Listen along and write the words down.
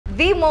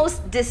The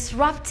most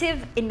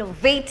disruptive,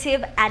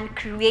 innovative, and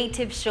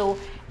creative show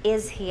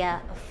is here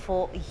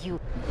for you.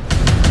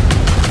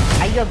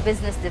 Are you a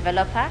business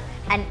developer,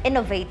 an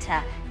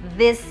innovator?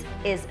 This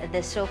is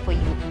the show for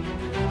you.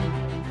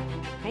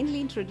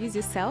 Kindly introduce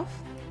yourself.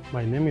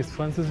 My name is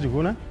Francis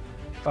Juguna,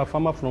 a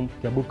farmer from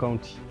Kiambu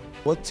County.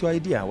 What's your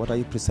idea? What are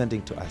you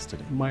presenting to us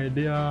today? My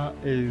idea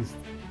is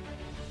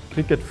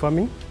cricket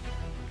farming.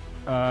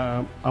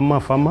 I'm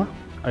a farmer.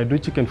 I do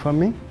chicken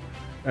farming,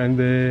 and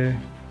the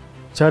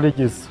challenge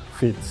is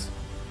feeds.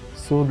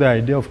 So the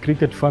idea of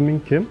cricket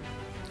farming came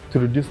to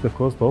reduce the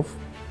cost of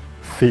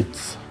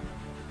feeds.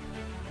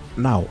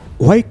 Now,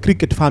 why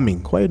cricket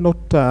farming? Why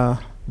not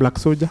black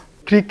soldier?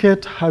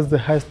 Cricket has the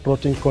highest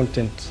protein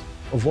content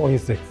of all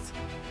insects,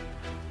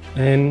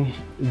 and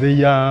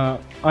the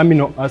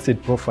amino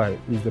acid profile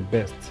is the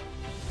best.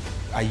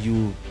 Are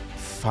you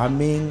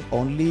farming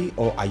only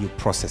or are you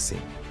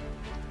processing?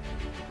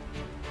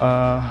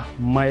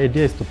 My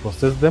idea is to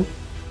process them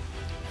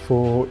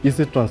for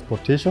easy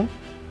transportation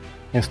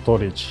and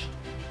storage.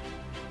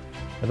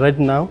 Right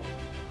now,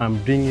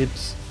 I'm doing it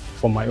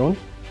for my own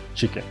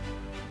chicken,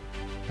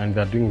 and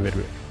they're doing very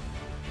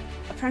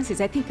well.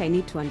 Francis, I think I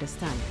need to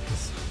understand.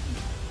 Yes.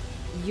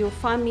 You're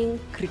farming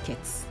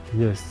crickets.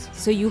 Yes.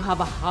 So you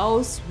have a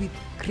house with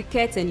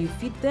crickets and you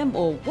feed them,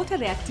 or what are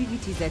the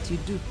activities that you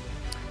do?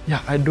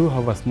 Yeah, I do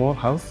have a small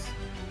house.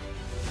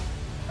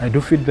 I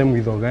do feed them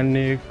with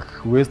organic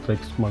waste like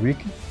sukuma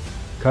wiki,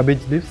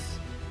 cabbage leaves,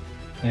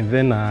 and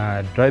then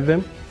I dry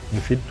them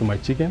and feed to my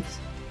chickens,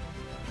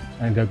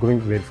 and they're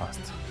growing very fast.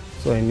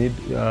 So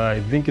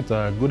I think it's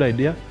a good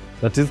idea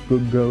that is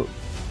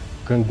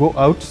can go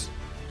out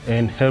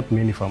and help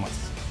many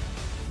farmers.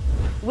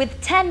 With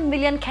 10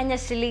 million Kenya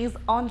shillings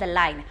on the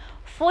line,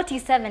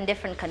 47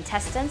 different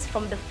contestants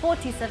from the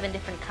 47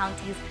 different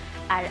counties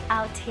are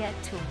out here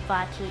to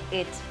battle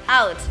it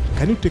out.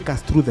 Can you take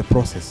us through the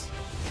process?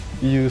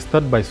 You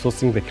start by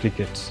sourcing the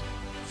cricket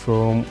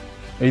from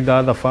either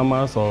other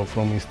farmers or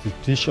from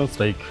institutions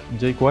like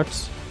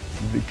JKUAT.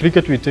 The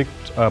cricket will take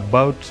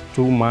about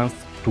 2 months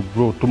to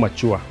grow, to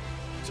mature.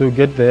 So you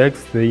get the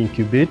eggs, they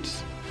incubate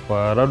for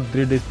around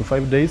 3 days to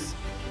 5 days.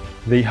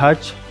 They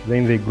hatch,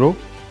 then they grow.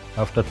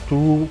 After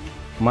 2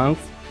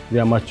 months, they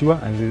are mature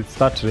and they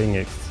start laying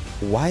eggs.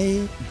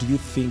 Why do you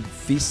think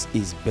this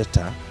is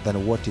better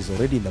than what is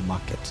already in the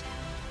market?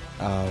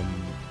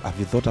 Have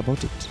you thought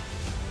about it?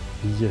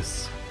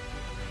 Yes.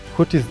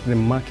 What is the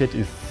market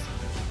is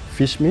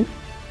fish meal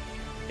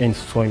and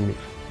soy meal.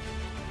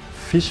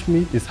 Fish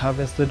meal is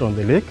harvested on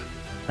the lake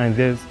and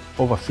there's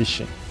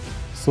overfishing.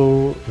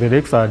 So the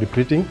lakes are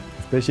depleting,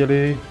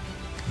 especially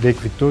Lake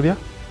Victoria,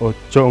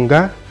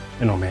 Ochonga,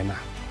 and Omena.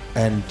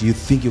 And do you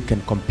think you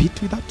can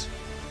compete with that?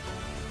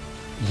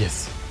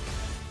 Yes.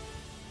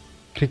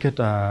 Cricket,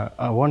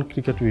 one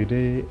cricket will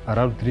lay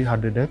around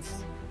 300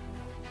 eggs.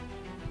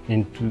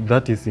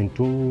 That is in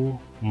 2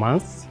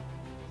 months.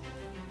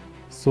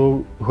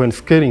 So when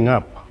scaling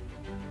up,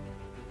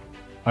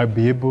 I'll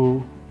be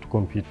able to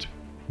compete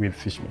with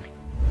fish meal.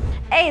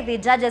 Hey, the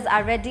judges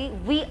are ready,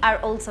 we are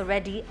also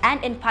ready,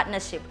 and in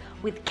partnership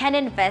with Ken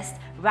Invest,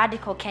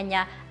 Radical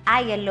Kenya,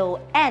 ILO,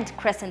 and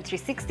Crescent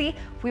 360,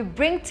 we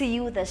bring to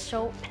you the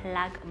show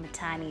Plug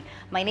Mtaani.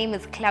 My name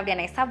is Claudia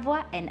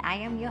Naisabwa, and I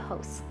am your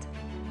host.